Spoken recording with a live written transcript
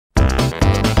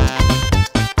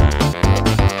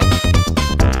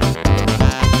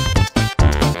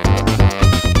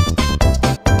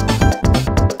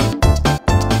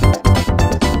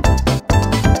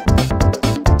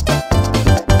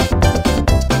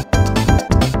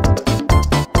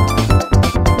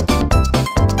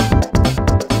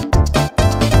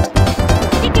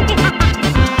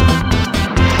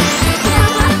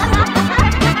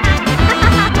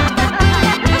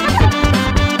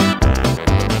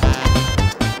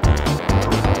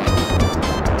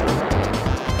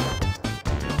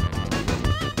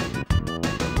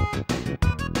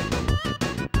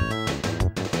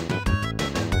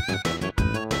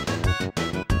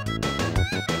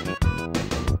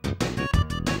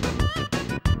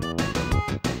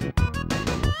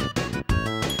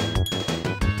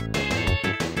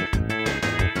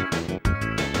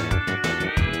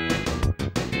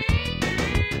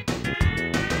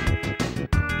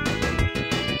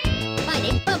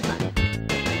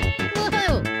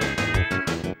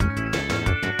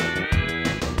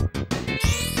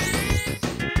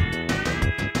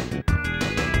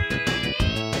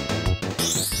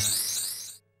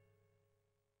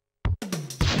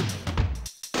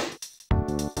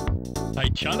I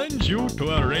challenge you to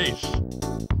a race.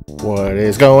 What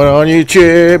is going on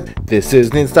YouTube? This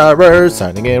is Nin Rose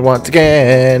signing in once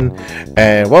again.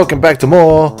 And welcome back to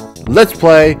more Let's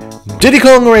Play Diddy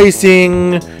Kong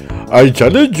Racing. I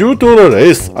challenge you to a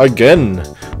race again.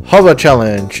 Hover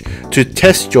challenge. To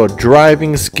test your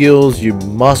driving skills, you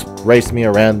must race me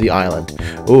around the island.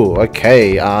 Ooh,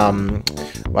 okay. I'm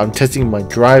testing my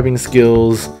driving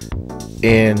skills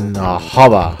in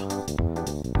hovercraft.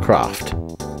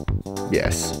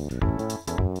 Yes.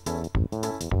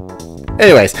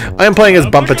 Anyways, I am playing as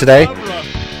Bumper today.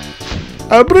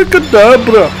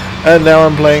 Abracadabra! And now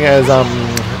I'm playing as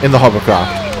in the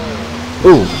hovercraft.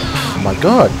 Ooh, oh my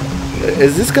god.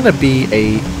 Is this gonna be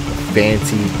a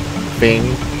fancy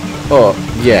thing? Oh,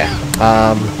 yeah.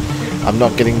 I'm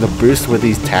not getting the boost with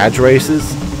these Taj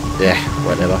races. Yeah,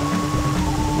 whatever.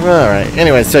 Alright,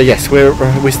 anyway, so yes, we're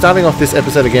starting off this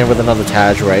episode again with another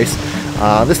Taj race.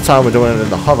 This time we're doing it in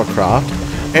the hovercraft.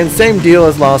 And same deal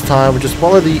as last time, we just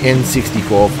follow the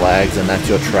N64 flags and that's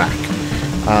your track.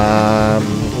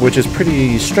 Which is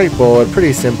pretty straightforward,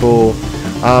 pretty simple.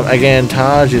 Again,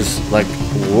 Taj is like,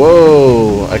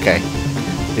 whoa, okay.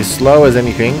 As slow as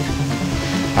anything.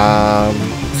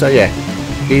 So yeah,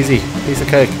 easy, piece of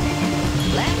cake.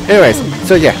 Anyways,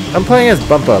 so yeah, I'm playing as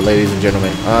Bumper, ladies and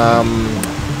gentlemen.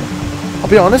 I'll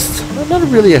be honest, I'm not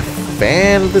really a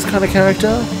fan of this kind of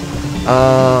character.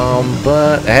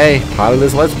 But hey, part of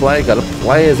this Let's Play, gotta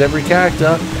play as every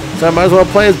character, so I might as well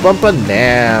play as Bumper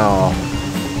now.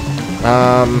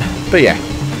 But yeah,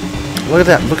 look at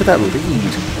that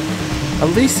lead. At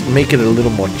least make it a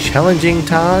little more challenging,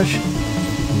 Taj.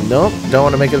 Nope, don't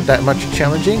want to make it that much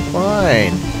challenging.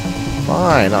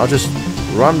 Fine, I'll just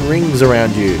run rings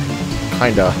around you.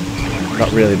 Kinda,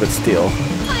 not really, but still.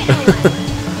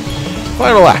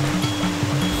 Final lap.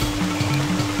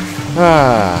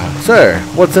 So,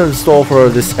 what's in store for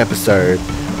this episode?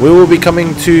 We will be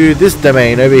coming to this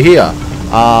domain over here,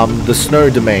 the Snow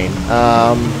Domain.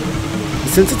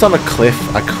 Since it's on a cliff,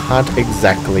 I can't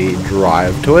exactly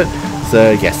drive to it,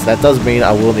 so yes, that does mean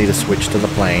I will need to switch to the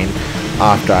plane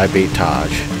after I beat Taj.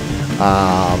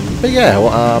 But yeah,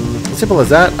 well, simple as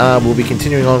that. We'll be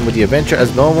continuing on with the adventure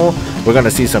as normal. We're going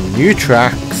to see some new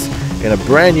tracks in a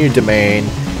brand new domain,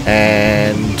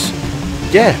 and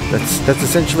yeah, that's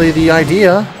essentially the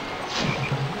idea.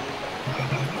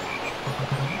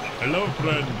 Hello,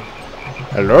 friend.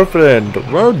 Hello, friend.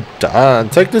 Well done.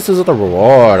 Take this as a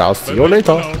reward. I'll see you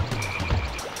later.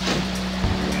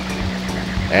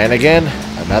 And again,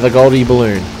 another goldy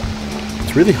balloon.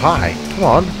 It's really high. Come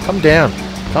on, come down.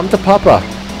 Come to Papa.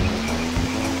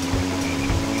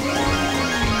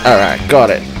 Alright, got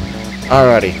it.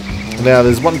 Alrighty. Now,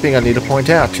 there's one thing I need to point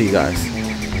out to you guys.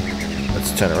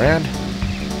 Let's turn around.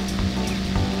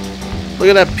 Look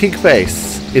at that pig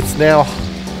face. It's now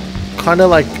kind of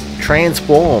like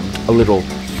transformed a little.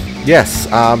 Yes,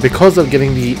 because of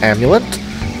getting the amulet,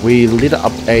 we lit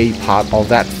up a part of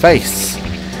that face.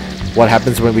 What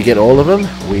happens when we get all of them?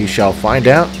 We shall find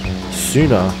out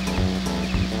sooner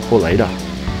or later.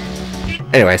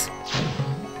 Anyways,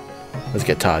 let's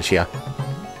get Taj here.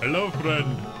 Hello,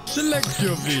 friend. Select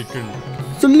your vehicle.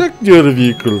 Select your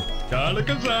vehicle.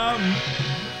 Alakazam.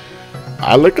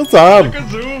 Alakazam.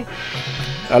 Alakazoo.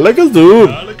 Alakazam.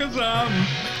 Alakazam.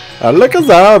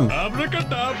 Alakazam.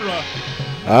 Abracadabra.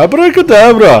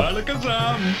 Abracadabra.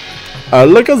 Alakazam.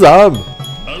 Alakazam.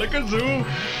 Alakazoo.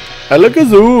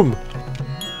 Alakazoom.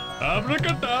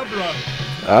 Abracadabra.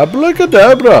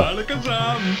 Abracadabra.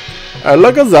 Alakazam.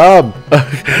 Alakazam.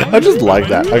 I just like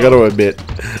that, I gotta admit.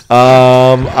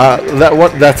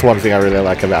 That's one thing I really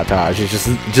like about Taj. It's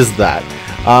just that.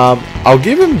 I'll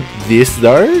give him this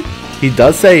though. He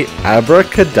does say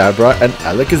Abracadabra and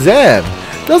Alakazam.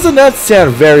 Doesn't that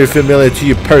sound very familiar to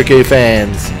you Poke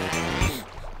fans?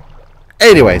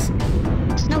 Anyways.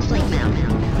 Snowflake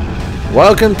Mountain.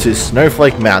 Welcome to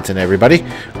Snowflake Mountain, everybody.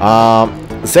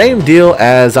 Same deal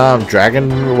as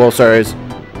Dragon. Well, sorry.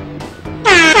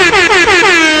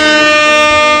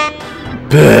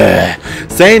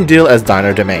 Same deal as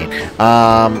Dino Domain.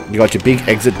 You got your big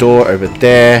exit door over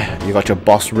there. You got your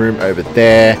boss room over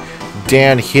there.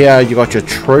 Down here, you got your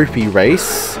trophy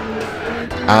race.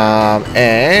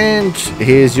 And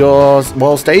here's your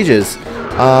stages.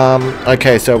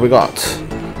 Okay, so we got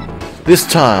this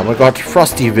time we got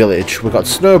Frosty Village, we got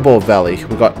Snowball Valley,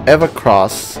 we got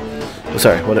Evercross.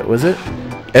 Sorry, what was it?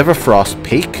 Everfrost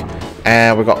Peak,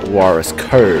 and we got Walrus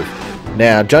Cove.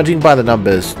 Now, judging by the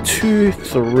numbers 2,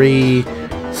 3,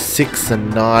 6,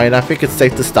 and 9, I think it's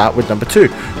safe to start with number 2.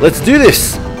 Let's do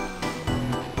this!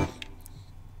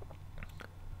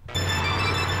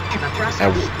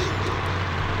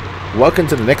 welcome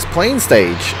to the next plane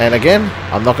stage. And again,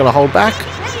 I'm not going to hold back.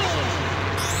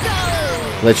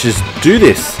 Let's just do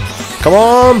this. Come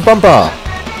on, Bumper.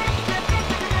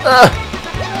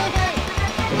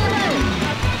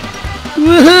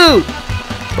 Woohoo!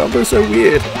 Bumper's so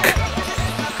weird.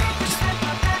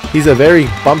 He's a very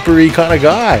bumpery kind of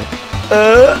guy.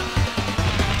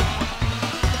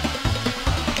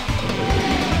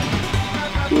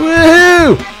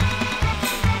 Woohoo!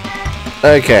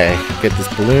 Okay, get this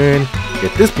balloon.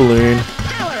 Get this balloon.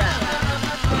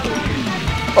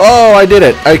 Oh, I did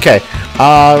it. Okay.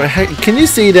 Can you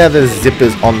see there the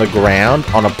zippers on the ground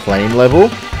on a plane level?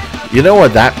 You know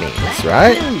what that means,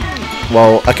 right?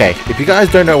 Well, okay. If you guys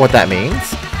don't know what that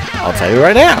means, I'll tell you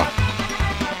right now.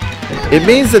 It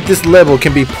means that this level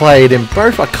can be played in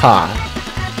both a car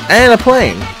and a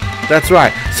plane. That's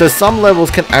right. So some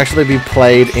levels can actually be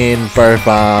played in both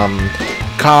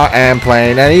car and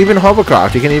plane, and even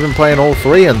hovercraft. You can even play in all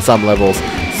three in some levels.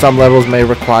 Some levels may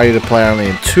require you to play only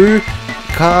in 2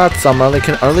 cards. Some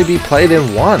can only be played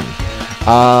in 1.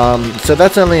 So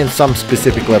that's only in some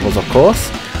specific levels, of course.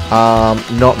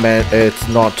 It's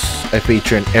not a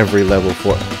feature in every level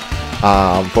for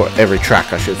every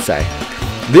track, I should say.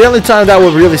 The only time that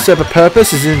will really serve a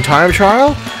purpose is in time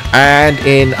trial and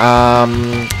in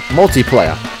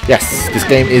multiplayer. Yes, this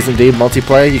game is indeed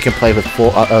multiplayer. You can play with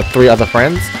 3 other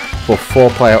friends for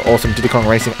 4-player awesome Diddy Kong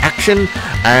Racing action.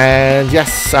 And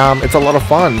yes, it's a lot of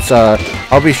fun. So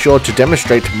I'll be sure to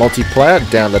demonstrate multiplayer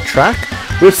down the track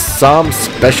with some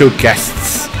special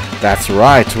guests. That's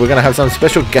right, we're going to have some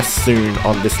special guests soon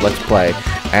on this Let's Play.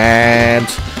 And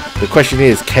the question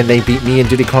is, can they beat me in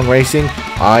Diddy Kong Racing?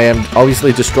 I am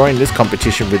obviously destroying this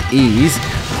competition with ease.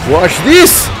 Watch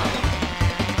this!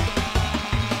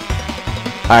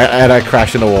 I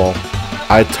crashed in a wall.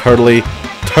 I totally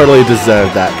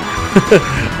deserved that.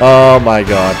 Oh my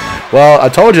god. Well, I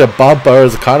told you, Bumper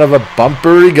is kind of a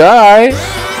bumpery guy.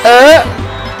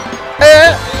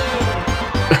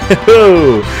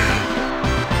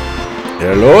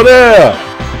 Hello there!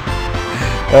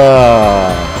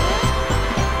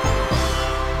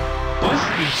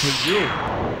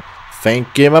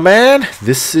 Thank you, my man.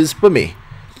 This is for me.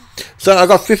 So I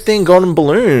got 15 golden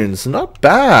balloons. Not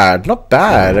bad, not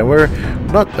bad. And we're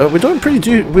doing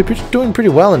pretty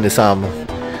well in this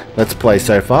Let's Play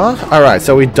so far. All right,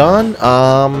 so we've done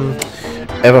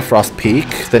Everfrost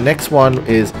Peak. The next one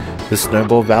is the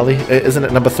Snowball Valley. Isn't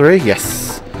it number 3?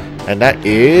 Yes. And that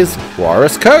is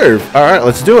Walrus Cove. All right,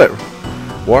 let's do it.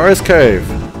 Walrus Cove.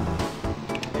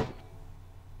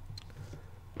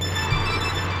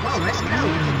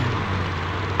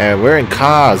 And we're in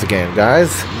cars again,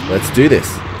 guys. Let's do this.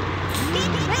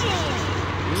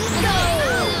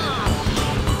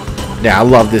 Now, I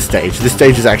love this stage. This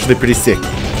stage is actually pretty sick.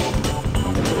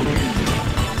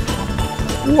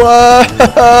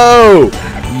 Whoa!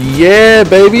 Yeah,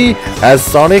 baby! As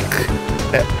Sonic...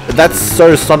 That's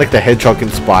so Sonic the Hedgehog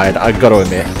inspired, I gotta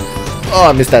admit. Oh,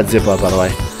 I missed that zipper, by the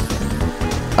way.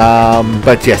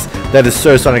 But yes, that is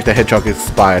so Sonic the Hedgehog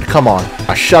inspired. Come on,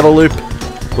 a shuttle loop.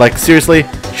 Like, seriously,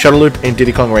 shuttle loop in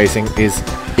Diddy Kong Racing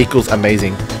equals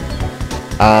amazing.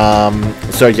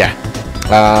 So yeah.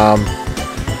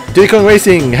 Diddy Kong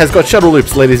Racing has got shuttle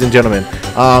loops, ladies and gentlemen.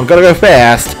 Gotta go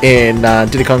fast in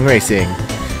Diddy Kong Racing.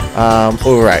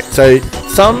 Alright, so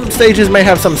some stages may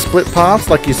have some split paths,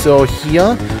 like you saw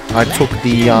here. I took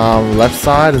the left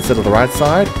side instead of the right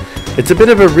side. It's a bit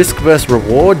of a risk versus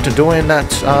reward to doing that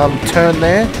turn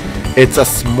there. It's a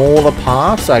smaller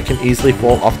path, so I can easily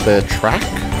fall off the track.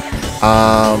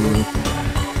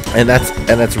 And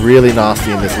that's really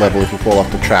nasty in this level if you fall off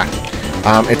the track.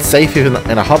 It's safe in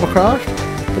a hovercraft,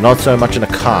 but not so much in a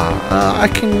car.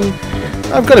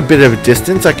 I've got a bit of a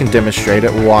distance. I can demonstrate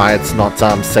it why it's not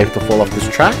safe to fall off this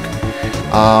track.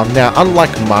 Now,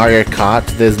 unlike Mario Kart,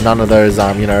 there's none of those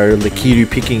you know, Likidu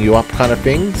picking you up kind of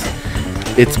things.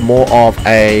 It's more of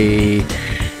a...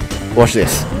 Watch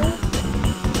this.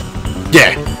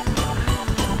 Yeah!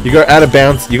 You go out of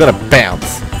bounds, you gotta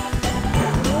bounce.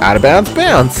 Out of bounds,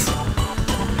 bounce.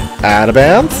 Out of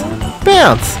bounds,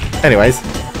 bounce. Anyways,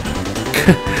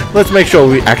 let's make sure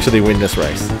we actually win this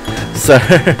race. So,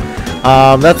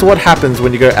 that's what happens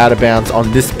when you go out of bounds on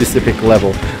this specific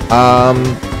level.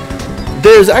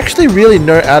 There's actually really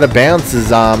no out of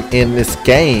bounces in this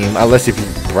game, unless if you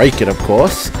break it, of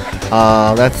course.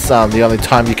 That's the only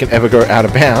time you can ever go out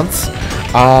of bounds.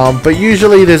 But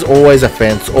usually there's always a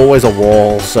fence, always a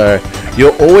wall, so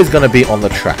you're always going to be on the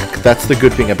track. That's the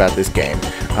good thing about this game.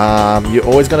 You're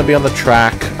always going to be on the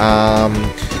track.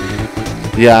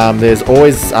 There's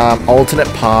always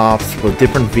alternate paths with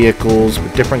different vehicles,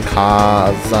 with different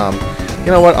cars.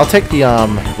 You know what? I'll take the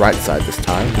right side this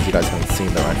time because you guys haven't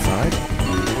seen the right side.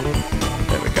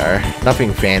 There we go.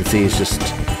 Nothing fancy. It's just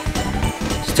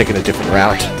taking a different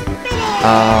route.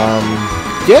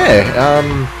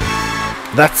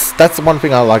 That's one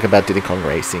thing I like about Diddy Kong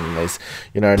Racing is,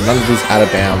 you know, none of these out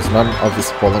of bounds, none of this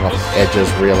falling off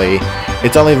edges really.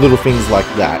 It's only little things like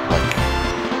that, like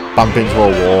bump into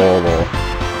a wall or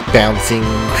bouncing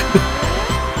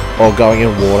or going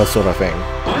in water sort of thing.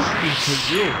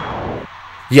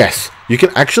 Yes, you can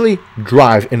actually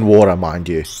drive in water, mind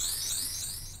you.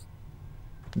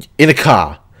 In a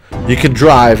car. You can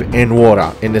drive in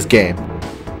water in this game.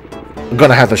 I'm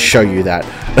gonna have to show you that.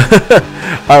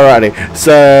 Alrighty,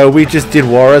 so we just did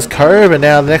Warriors Cove, and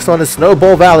now the next one is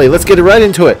Snowball Valley. Let's get right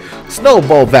into it.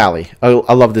 Snowball Valley. Oh,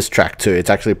 I love this track too. It's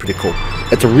actually pretty cool.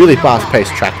 It's a really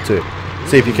fast-paced track too.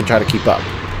 See if you can try to keep up.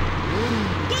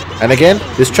 And again,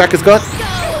 this track has got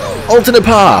alternate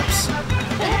paths.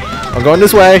 I'm going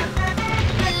this way.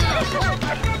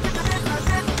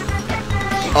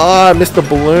 Oh, I missed the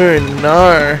balloon.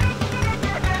 No.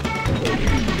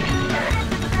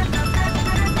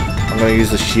 I'm going to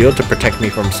use the shield to protect me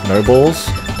from snowballs.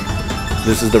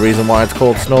 This is the reason why it's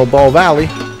called Snowball Valley.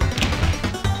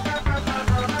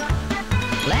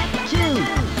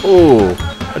 Ooh.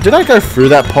 Did I go through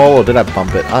that pole or did I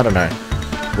bump it? I don't know.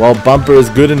 Well, Bumper is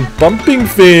good in bumping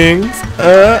things.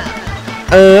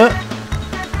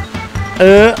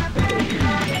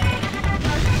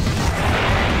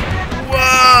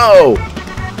 Whoa!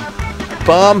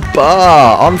 Bumper!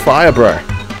 On fire, bro.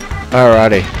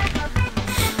 Alrighty.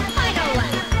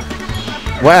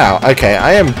 Wow, okay,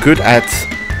 I am good at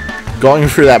going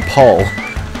through that pole.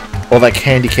 Or that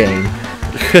candy cane.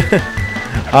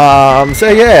 So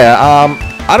yeah,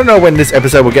 I don't know when this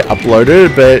episode will get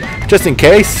uploaded, but just in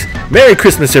case, Merry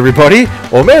Christmas everybody,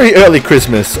 or Merry Early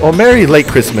Christmas, or Merry Late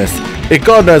Christmas.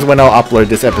 God knows when I'll upload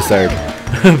this episode.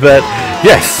 But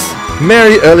yes,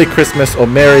 Merry Early Christmas, or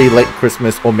Merry Late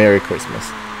Christmas, or Merry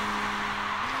Christmas.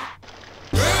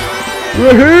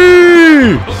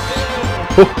 Woohoo!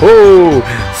 Ho ho!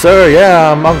 So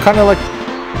yeah, I'm kind of like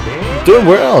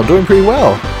doing pretty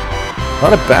well.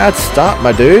 Not a bad start,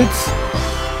 my dudes.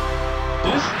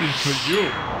 This is for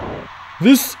you.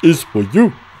 This is for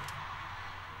you.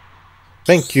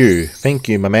 Thank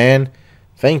you, my man.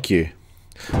 Thank you.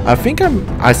 I think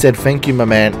I said thank you, my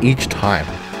man, each time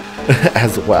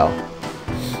as well.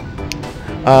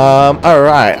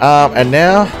 Alright, and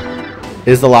now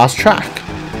is the last track.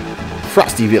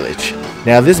 Frosty Village.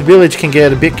 Now this village can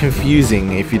get a bit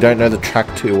confusing if you don't know the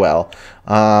track too well,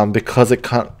 because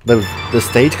the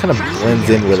stage kind of blends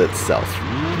in with itself.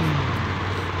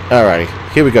 Alrighty,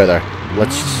 here we go though.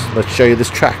 Let's show you this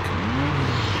track.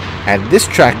 And this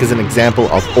track is an example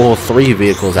of all three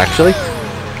vehicles actually.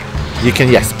 You can,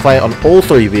 yes, play on all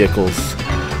three vehicles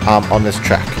on this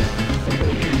track.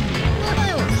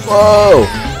 Whoa!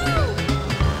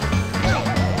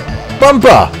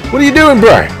 Bumper! What are you doing,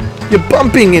 bro? You're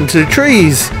bumping into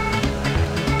trees!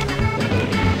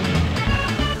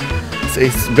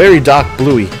 It's very dark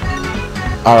bluey.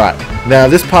 Alright, now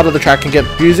this part of the track can get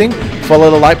confusing. Follow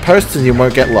the light posts and you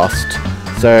won't get lost.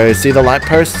 So, see the light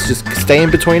posts? Just stay in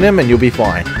between them and you'll be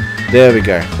fine. There we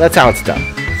go. That's how it's done.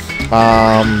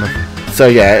 So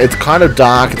yeah, it's kind of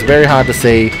dark. It's very hard to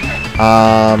see.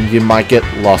 You might get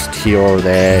lost here or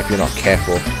there if you're not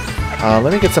careful.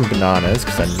 Let me get some bananas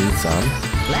because I need some.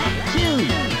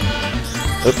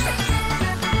 Oop.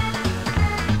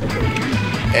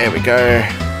 There we go.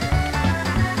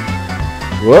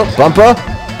 Whoa, Bumper!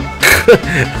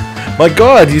 My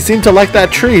god, you seem to like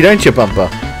that tree, don't you, Bumper?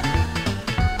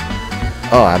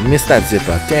 Oh, I missed that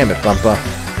zipper. Damn it, Bumper.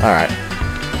 Alright.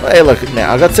 Well, hey, look,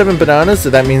 now I got 7 bananas, so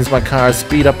that means my car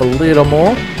speed up a little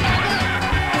more.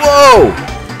 Whoa!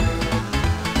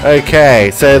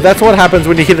 Okay, so that's what happens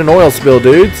when you hit an oil spill,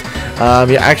 dudes.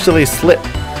 You actually slip.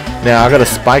 Now, I got a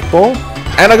spike ball,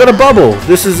 and I got a bubble.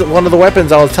 This is one of the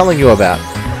weapons I was telling you about.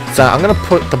 So, I'm going to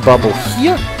put the bubble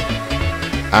here.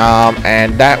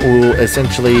 And that will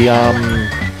essentially,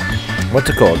 what's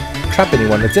it called? Trap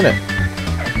anyone that's in it.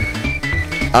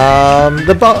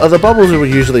 The bubbles will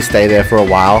usually stay there for a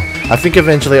while. I think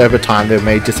eventually over time they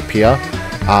may disappear.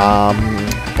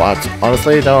 But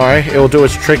honestly, don't worry, it will do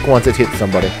its trick once it hits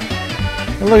somebody.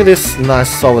 And look at this nice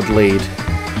solid lead.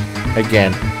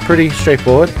 Again, pretty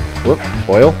straightforward. Whoop,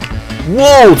 oil.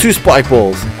 Whoa, 2 spike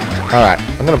balls. Alright,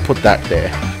 I'm gonna put that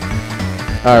there.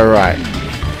 Alright.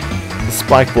 The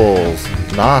spike balls.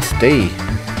 Nasty.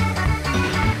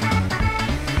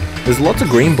 There's lots of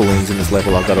green balloons in this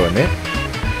level, I've got to admit.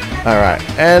 Alright,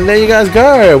 and there you guys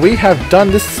go. We have done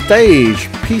this stage.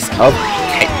 Piece of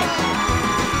cake.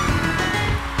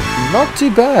 Not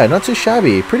too bad, not too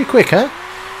shabby. Pretty quick, huh?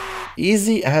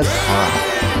 Easy as pie.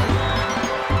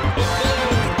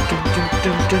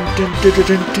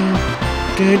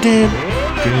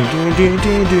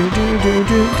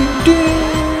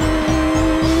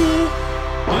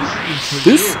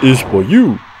 This is for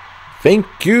you. Thank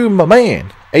you, my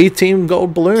man. 18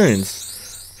 gold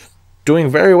balloons. Doing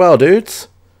very well, dudes.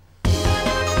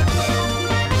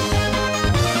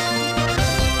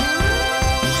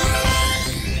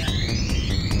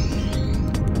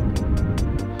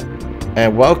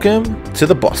 And welcome to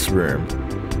the boss room.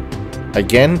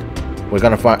 Again, we're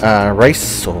gonna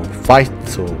race or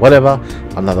fight or whatever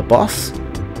another boss.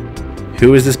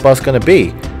 Who is this boss gonna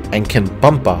be? And can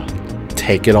Bumper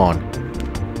take it on?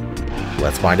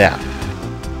 Let's find out.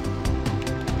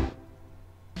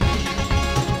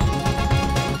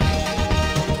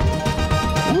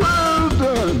 Well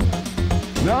done!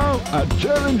 Now I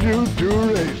challenge you to a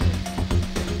race.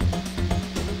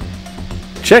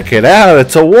 Check it out,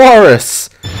 it's a walrus!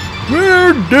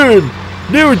 Well done!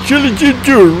 Now I challenge you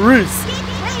to a race!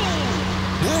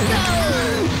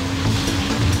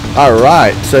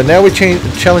 Alright, so now we're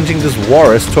challenging this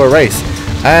walrus to a race.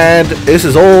 And this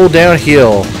is all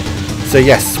downhill. So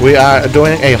yes, we are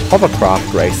doing a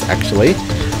hovercraft race actually.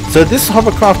 So this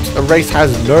hovercraft race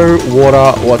has no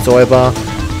water whatsoever.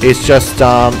 It's just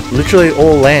literally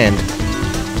all land.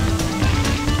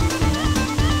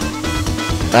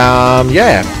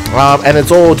 And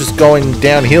it's all just going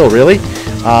downhill really,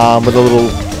 with a little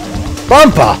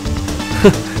bumper.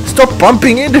 Stop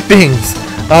bumping into things.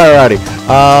 Alrighty,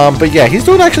 but yeah, he's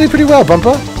doing actually pretty well,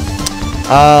 Bumper.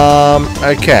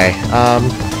 Okay,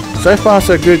 so far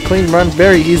so good, clean run,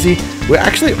 very easy. We're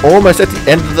actually almost at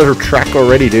the end of the track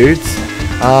already, dudes.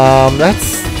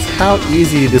 That's how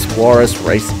easy this walrus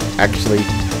race actually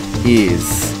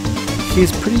is.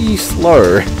 He's pretty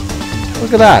slow.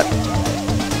 Look at that.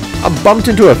 I bumped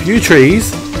into a few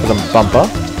trees because I'm Bumper.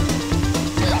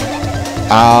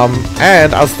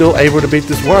 And I was still able to beat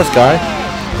this walrus guy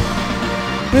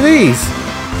with ease.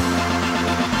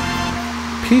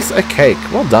 Piece of cake.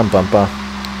 Well done, Bumper.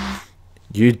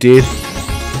 You did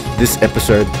this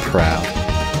episode proud.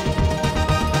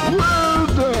 Well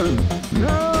done!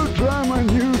 Now try my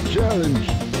new challenge.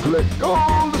 Collect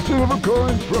all the silver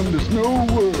coins from the snow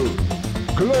world.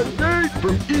 Collect 8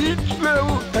 from each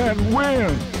level and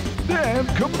win. Then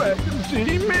come back and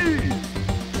see me.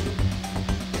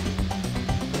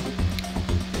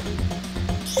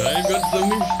 I've got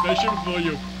something special for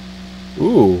you.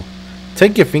 Ooh.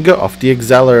 Take your finger off the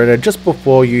accelerator just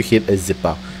before you hit a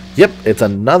zipper. Yep, it's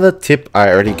another tip I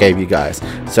already gave you guys.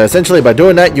 So essentially by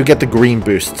doing that, you get the green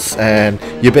boosts. And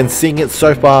you've been seeing it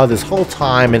so far this whole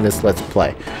time in this Let's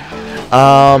Play.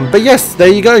 But yes, there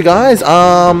you go, guys.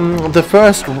 The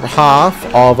first half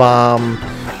of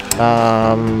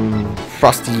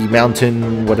Frosty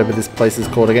Mountain, whatever this place is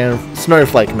called again,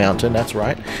 Snowflake Mountain, that's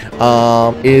right,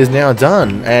 is now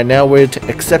done, and now we've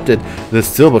accepted the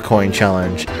silver coin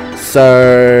challenge.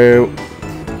 So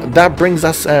that brings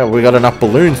us, we got enough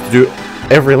balloons to do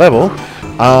every level.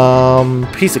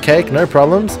 Piece of cake, no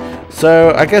problems.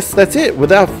 So I guess that's it.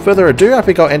 Without further ado, I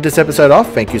think I'll end this episode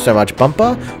off. Thank you so much,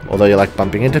 Bumper, although you like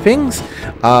bumping into things.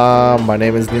 My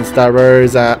name is Nin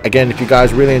Rose. Again, if you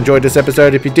guys really enjoyed this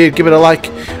episode, if you did, give it a like,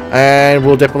 and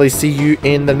we'll definitely see you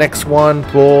in the next one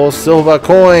for silver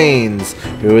coins.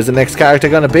 Who is the next character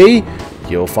going to be?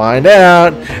 You'll find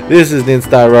out. This is Nin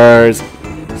Rose,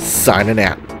 signing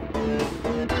out.